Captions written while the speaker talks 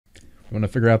I'm going to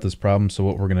figure out this problem, so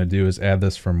what we're going to do is add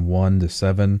this from 1 to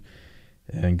 7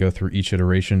 and go through each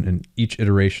iteration, and each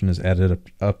iteration is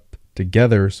added up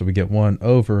together, so we get 1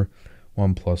 over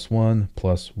 1 plus 1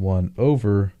 plus 1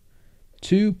 over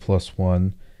 2 plus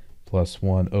 1 plus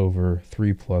 1 over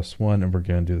 3 plus 1, and we're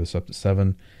going to do this up to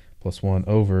 7, plus 1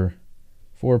 over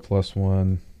 4 plus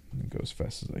 1, and go as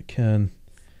fast as I can,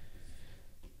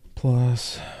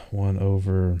 plus 1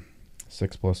 over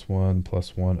 6 plus 1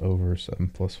 plus 1 over 7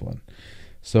 plus 1.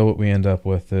 So what we end up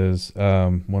with is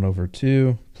 1 over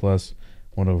 2 plus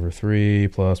 1 over 3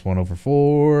 plus 1 over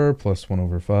 4 plus 1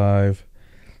 over 5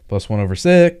 plus 1 over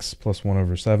 6 plus 1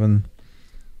 over 7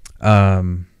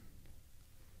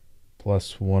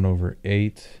 plus 1 over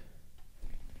 8.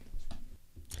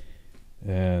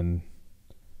 And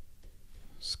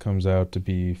this comes out to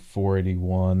be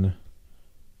 481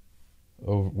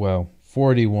 over, well,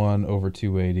 481 over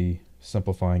 280,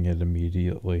 simplifying it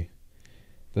immediately.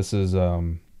 This is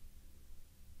the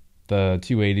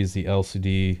 280 is the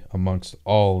LCD amongst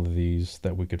all of these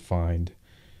that we could find.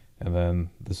 And then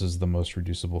this is the most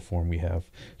reducible form we have.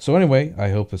 So anyway, I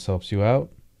hope this helps you out.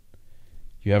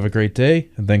 You have a great day,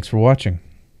 and thanks for watching.